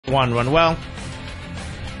1-1. Well,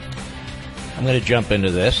 I'm going to jump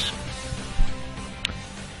into this.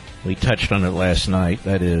 We touched on it last night.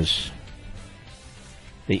 That is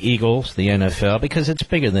the Eagles, the NFL, because it's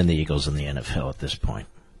bigger than the Eagles and the NFL at this point.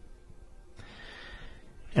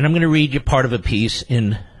 And I'm going to read you part of a piece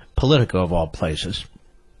in Politico, of all places,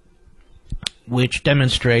 which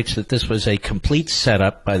demonstrates that this was a complete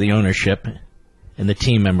setup by the ownership and the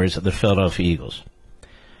team members of the Philadelphia Eagles.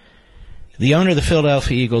 The owner of the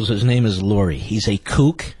Philadelphia Eagles, his name is Lurie. He's a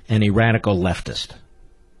kook and a radical leftist.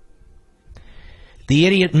 The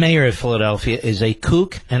idiot mayor of Philadelphia is a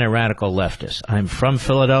kook and a radical leftist. I'm from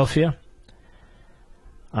Philadelphia.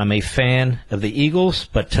 I'm a fan of the Eagles,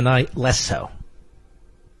 but tonight, less so.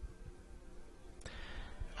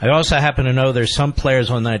 I also happen to know there's some players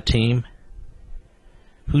on that team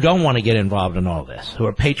who don't want to get involved in all this, who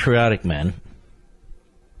are patriotic men,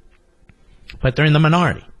 but they're in the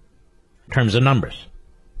minority in terms of numbers.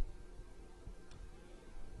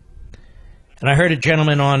 And I heard a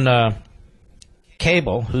gentleman on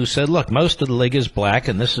cable who said, look, most of the league is black,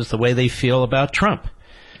 and this is the way they feel about Trump.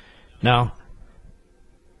 Now,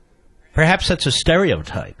 perhaps that's a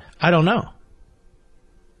stereotype. I don't know.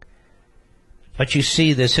 But you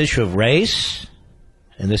see this issue of race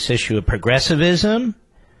and this issue of progressivism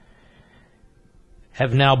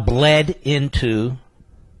have now bled into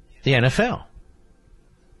the NFL.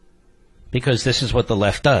 Because this is what the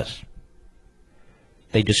left does.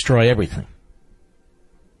 They destroy everything.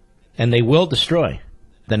 And they will destroy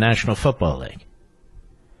the National Football League.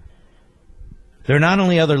 There are not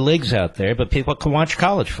only other leagues out there, but people can watch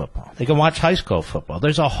college football. They can watch high school football.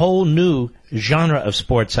 There's a whole new genre of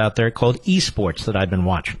sports out there called esports that I've been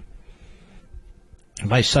watching.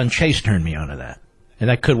 My son Chase turned me on to that. And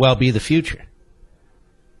that could well be the future.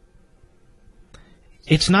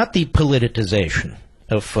 It's not the politicization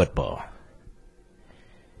of football.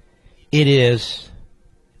 It is,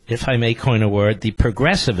 if I may coin a word, the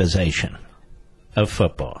progressivization of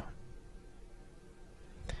football.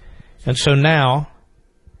 And so now,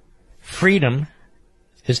 freedom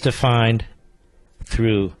is defined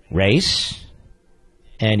through race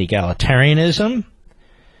and egalitarianism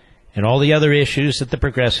and all the other issues that the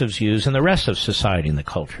progressives use in the rest of society and the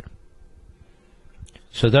culture.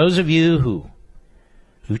 So those of you who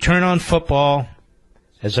turn on football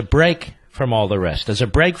as a break from all the rest, as a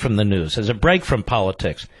break from the news, as a break from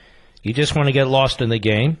politics, you just want to get lost in the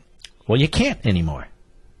game, well, you can't anymore.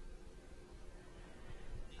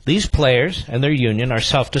 These players and their union are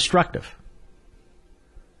self-destructive.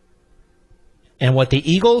 And what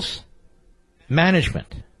the Eagles management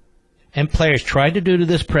and players tried to do to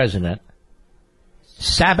this president,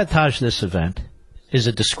 sabotage this event, is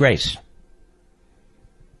a disgrace.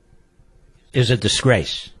 Is a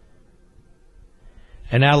disgrace.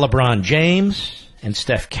 And now LeBron James and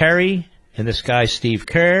Steph Curry and this guy Steve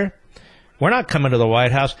Kerr, we're not coming to the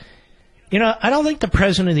White House. You know, I don't think the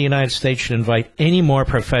President of the United States should invite any more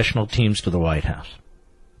professional teams to the White House.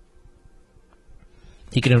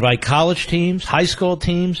 He can invite college teams, high school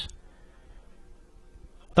teams.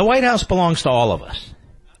 The White House belongs to all of us.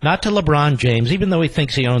 Not to LeBron James, even though he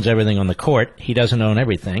thinks he owns everything on the court. He doesn't own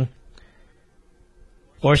everything.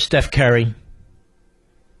 Or Steph Curry.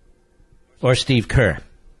 Or Steve Kerr.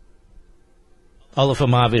 All of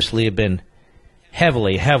them obviously have been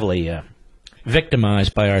heavily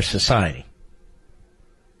victimized by our society.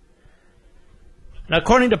 Now,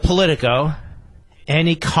 according to Politico,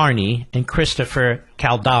 Annie Carney and Christopher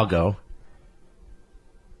Caldalgo,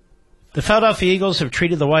 the Philadelphia Eagles have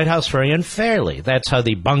treated the White House very unfairly. That's how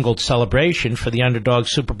the bungled celebration for the underdog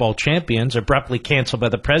Super Bowl champions, abruptly canceled by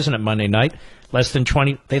the president Monday night,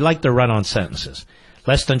 they like to run on sentences.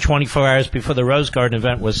 Less than 24 hours before the Rose Garden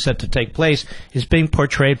event was set to take place, is being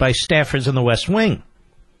portrayed by staffers in the West Wing.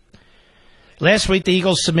 Last week, the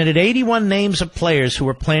Eagles submitted 81 names of players who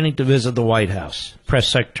were planning to visit the White House. Press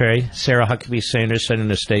Secretary Sarah Huckabee Sanders said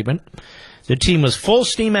in a statement, the team was full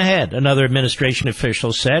steam ahead, another administration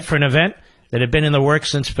official said, for an event that had been in the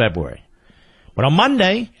works since February. But on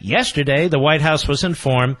Monday, yesterday, the White House was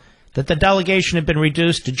informed that the delegation had been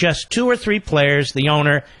reduced to just 2 or 3 players, the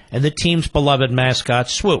owner, and the team's beloved mascot,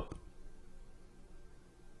 Swoop.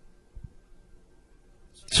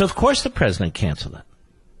 So, of course, the president canceled it.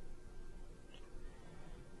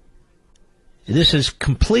 This is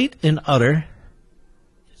complete and utter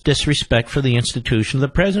disrespect for the institution of the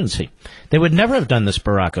presidency. They would never have done this,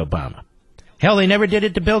 Barack Obama. Hell, they never did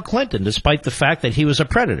it to Bill Clinton, despite the fact that he was a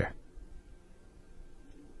predator.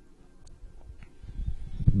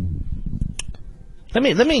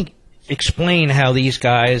 Let me explain how these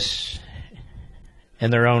guys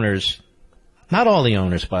and their owners, not all the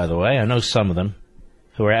owners, by the way, I know some of them,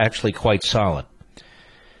 who are actually quite solid.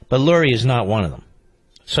 But Lurie is not one of them.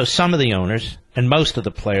 So some of the owners and most of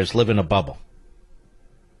the players live in a bubble.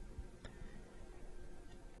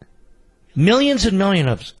 Millions and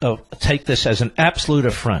millions take this as an absolute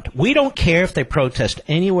affront. We don't care if they protest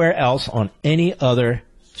anywhere else on any other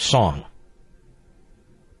song.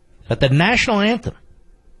 But the national anthem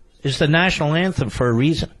is the national anthem for a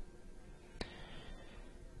reason.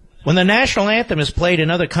 When the national anthem is played in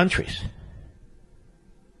other countries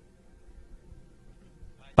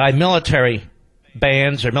by military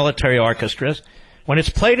bands or military orchestras, when it's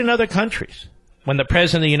played in other countries, when the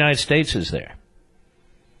President of the United States is there,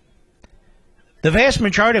 the vast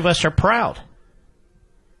majority of us are proud.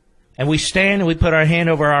 And we stand and we put our hand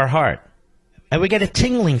over our heart. And we get a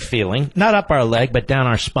tingling feeling, not up our leg, but down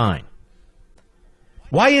our spine.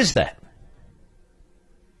 Why is that?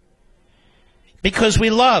 Because we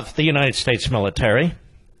love the United States military.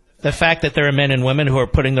 The fact that there are men and women who are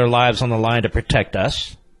putting their lives on the line to protect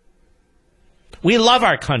us. We love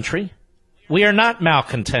our country. We are not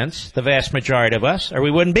malcontents, the vast majority of us, or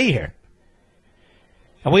we wouldn't be here.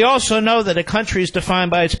 And we also know that a country is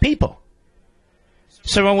defined by its people.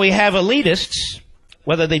 So when we have elitists,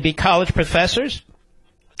 whether they be college professors,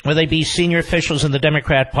 whether they be senior officials in the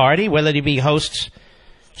Democrat Party, whether they be hosts,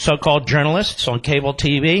 so-called journalists on cable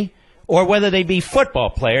TV, or whether they be football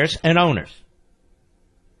players and owners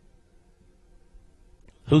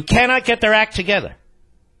who cannot get their act together,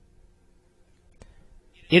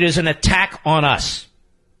 it is an attack on us,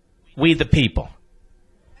 we the people.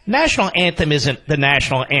 National anthem isn't the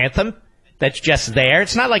national anthem that's just there.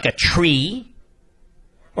 It's not like a tree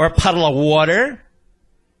or a puddle of water.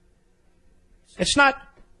 It's not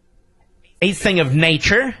a thing of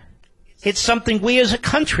nature. It's something we as a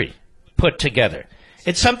country put together.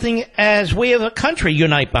 It's something as we as a country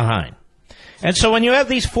unite behind. And so when you have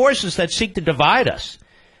these forces that seek to divide us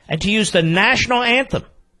and to use the national anthem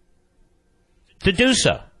to do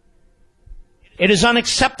so, it is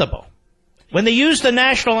unacceptable. When they use the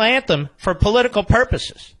national anthem for political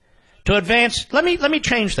purposes to advance, let me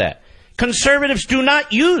change that. Conservatives do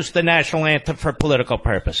not use the national anthem for political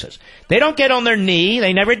purposes. They don't get on their knee.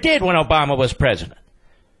 They never did when Obama was president.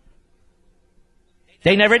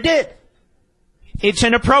 They never did. It's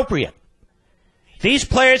inappropriate. These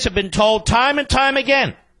players have been told time and time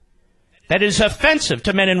again that it is offensive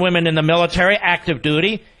to men and women in the military, active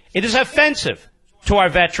duty. It is offensive to our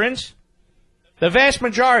veterans, the vast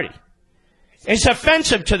majority. It's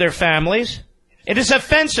offensive to their families. It is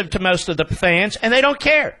offensive to most of the fans, and they don't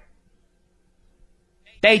care.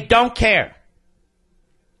 They don't care.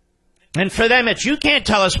 And for them, it's, you can't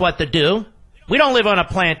tell us what to do. We don't live on a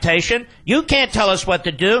plantation. You can't tell us what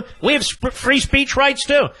to do. We have free speech rights,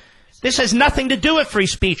 too. This has nothing to do with free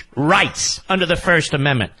speech rights under the First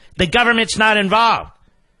Amendment. The government's not involved.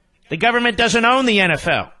 The government doesn't own the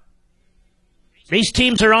NFL. These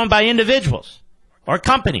teams are owned by individuals or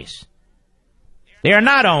companies. They are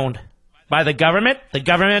not owned by the government. The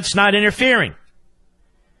government's not interfering.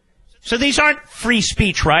 So these aren't free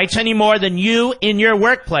speech rights any more than you in your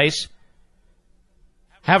workplace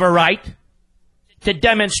have a right to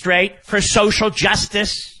demonstrate for social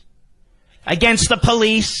justice against the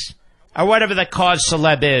police or whatever the cause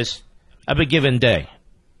celeb is of a given day.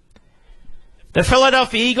 The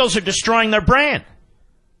Philadelphia Eagles are destroying their brand.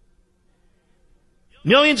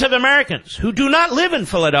 Millions of Americans who do not live in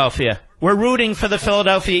Philadelphia were rooting for the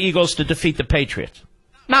Philadelphia Eagles to defeat the Patriots.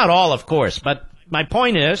 Not all, of course, but my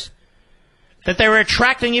point is that they were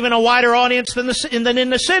attracting even a wider audience than in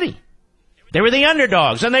the city. They were the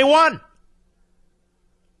underdogs, and they won.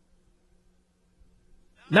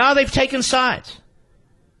 Now they've taken sides.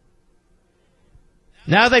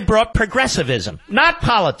 Now they brought progressivism, not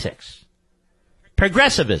politics,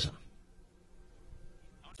 progressivism,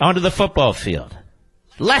 onto the football field.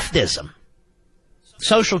 Leftism,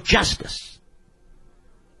 social justice.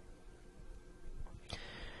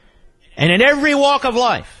 And in every walk of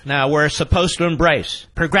life, now we're supposed to embrace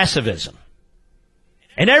progressivism.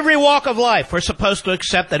 In every walk of life, we're supposed to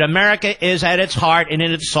accept that America is at its heart and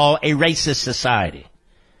in its soul a racist society.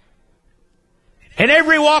 In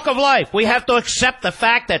every walk of life, we have to accept the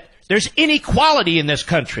fact that there's inequality in this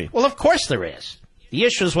country. Well, of course there is. The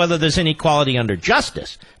issue is whether there's inequality under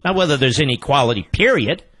justice, not whether there's inequality,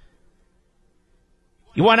 period.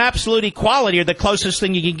 You want absolute equality, or the closest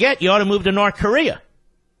thing you can get, you ought to move to North Korea.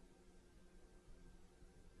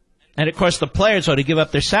 And, of course, the players ought to give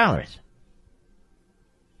up their salaries.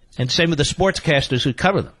 And same with the sportscasters who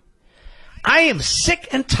cover them. I am sick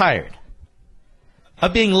and tired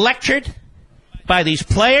of being lectured by these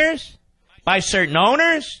players, by certain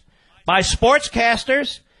owners, by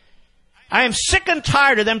sportscasters, I am sick and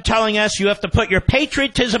tired of them telling us you have to put your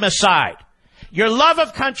patriotism aside, your love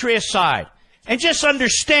of country aside, and just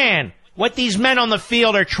understand what these men on the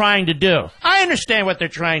field are trying to do. I understand what they're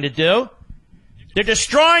trying to do. They're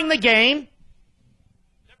destroying the game.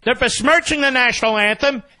 They're besmirching the national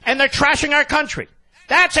anthem, and they're trashing our country.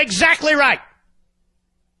 That's exactly right.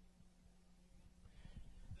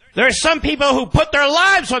 There are some people who put their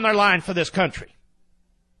lives on their line for this country.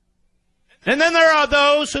 And then there are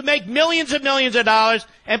those who make millions and millions of dollars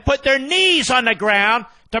and put their knees on the ground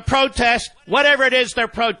to protest whatever it is they're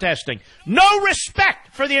protesting. No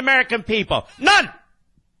respect for the American people. None.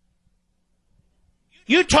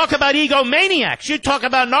 You talk about egomaniacs. You talk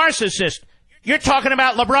about narcissists. You're talking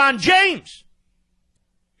about LeBron James.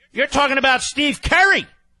 You're talking about Steph Curry.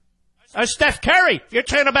 You're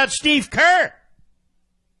talking about Steve Kerr.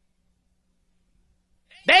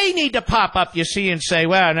 They need to pop up, you see, and say,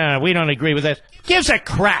 well, no, we don't agree with this. Who gives a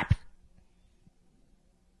crap?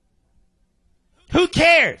 Who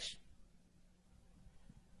cares?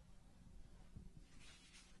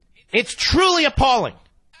 It's truly appalling.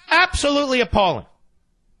 Absolutely appalling.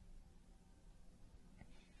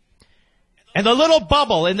 And the little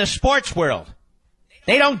bubble in the sports world,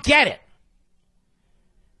 they don't get it.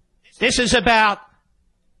 This is about,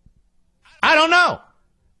 I don't know.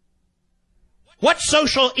 What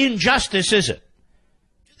social injustice is it?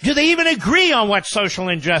 Do they even agree on what social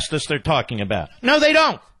injustice they're talking about? No, they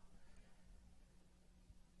don't.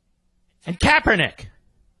 And Kaepernick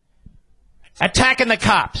attacking the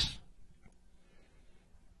cops.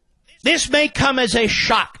 This may come as a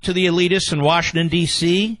shock to the elitists in Washington,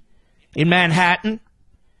 D.C., in Manhattan,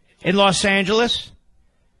 in Los Angeles.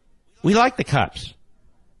 We like the cops.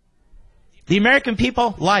 The American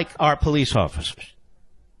people like our police officers.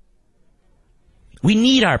 We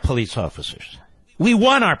need our police officers. We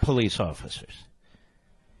want our police officers.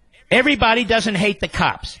 Everybody doesn't hate the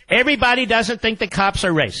cops. Everybody doesn't think the cops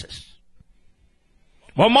are racist.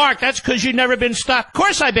 Well, Mark, that's because you've never been stopped. Of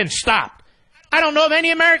course I've been stopped. I don't know of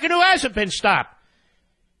any American who hasn't been stopped.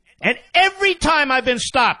 And every time I've been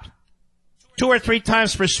stopped, 2 or 3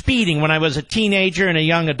 times for speeding when I was a teenager and a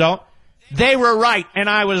young adult, they were right and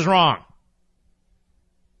I was wrong.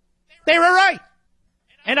 They were right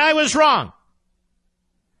and I was wrong.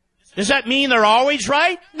 Does that mean they're always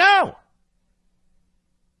right? No.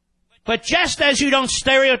 But just as you don't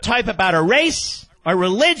stereotype about a race, a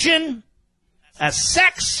religion, a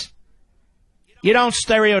sex, you don't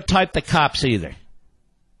stereotype the cops either.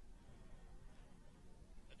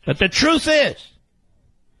 But the truth is,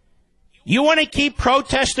 you want to keep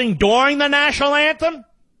protesting during the national anthem?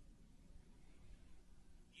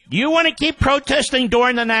 You want to keep protesting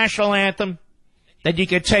during the national anthem? Then you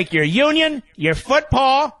could take your union, your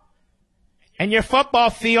football, and your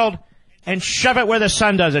football field and shove it where the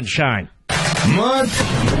sun doesn't shine. Mark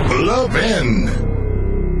Levin.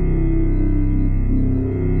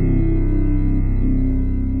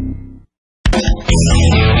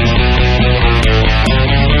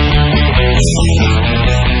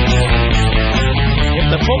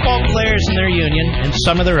 If the football players in their union and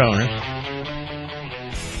some of their owners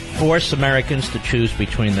force Americans to choose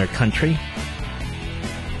between their country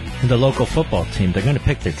and the local football team, they're going to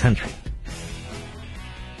pick their country.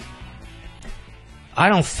 I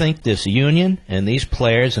don't think this union and these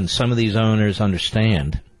players and some of these owners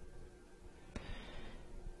understand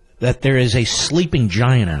that there is a sleeping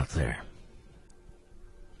giant out there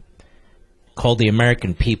called the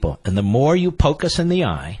American people. And the more you poke us in the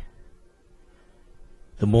eye,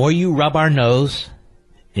 the more you rub our nose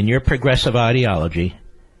in your progressive ideology,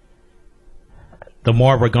 the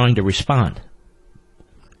more we're going to respond.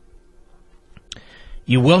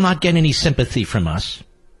 You will not get any sympathy from us.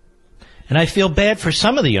 And I feel bad for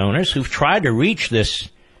some of the owners who've tried to reach this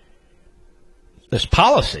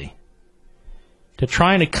policy to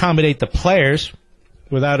try and accommodate the players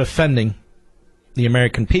without offending the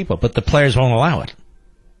American people. But the players won't allow it.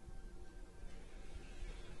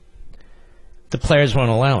 The players won't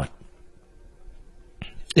allow it.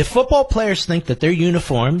 If football players think that their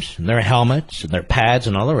uniforms and their helmets and their pads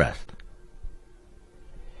and all the rest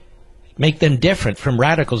make them different from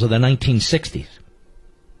radicals of the 1960s,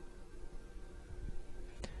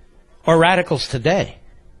 or radicals today,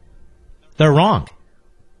 they're wrong.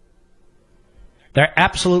 They're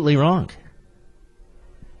absolutely wrong.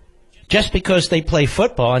 Just because they play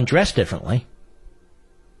football and dress differently,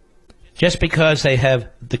 just because they have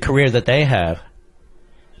the career that they have,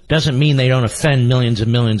 doesn't mean they don't offend millions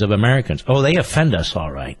and millions of Americans. Oh, they offend us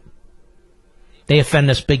all right. They offend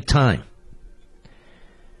us big time.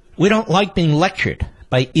 We don't like being lectured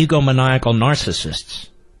by egomaniacal narcissists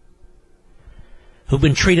who've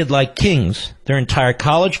been treated like kings their entire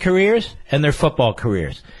college careers and their football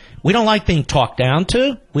careers. We don't like being talked down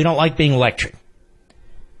to. We don't like being lectured.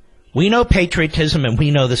 We know patriotism and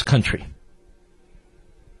we know this country.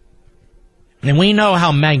 And we know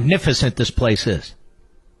how magnificent this place is.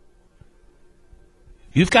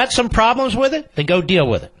 You've got some problems with it? Then go deal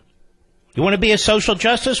with it. You want to be a social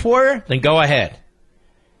justice warrior? Then go ahead.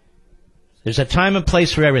 There's a time and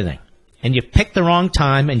place for everything. And you picked the wrong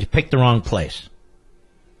time and you picked the wrong place.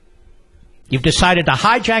 You've decided to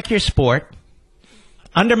hijack your sport,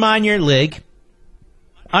 undermine your league,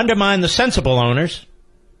 undermine the sensible owners,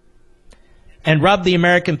 and rub the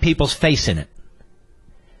American people's face in it.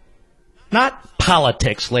 Not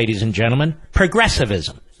politics, ladies and gentlemen.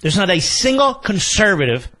 Progressivism. There's not a single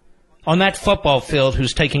conservative on that football field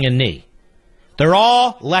who's taking a knee. They're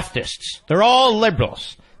all leftists. They're all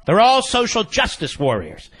liberals. They're all social justice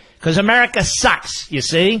warriors. Because America sucks, you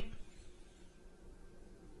see?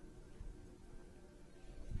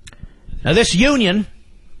 Now this union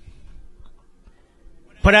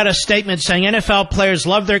put out a statement saying NFL players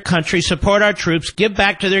love their country, support our troops, give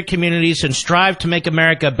back to their communities, and strive to make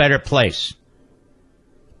America a better place.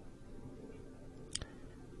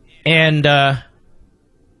 And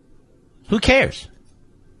who cares?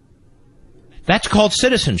 That's called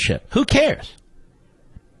citizenship. Who cares?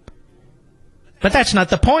 But that's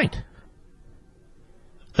not the point.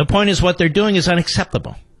 The point is what they're doing is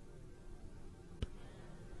unacceptable.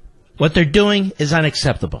 What they're doing is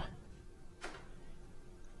unacceptable.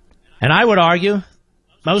 And I would argue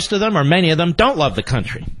most of them, or many of them, don't love the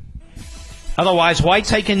country. Otherwise, why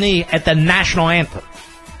take a knee at the national anthem,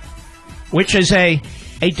 which is a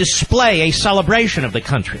display, a celebration of the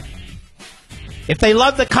country? If they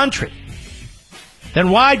love the country, then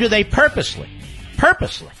why do they purposely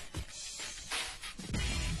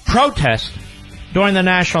protest during the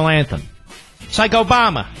national anthem? It's like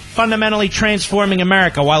Obama fundamentally transforming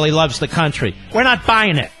America while he loves the country. We're not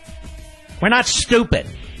buying it. We're not stupid.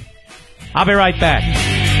 I'll be right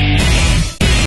back.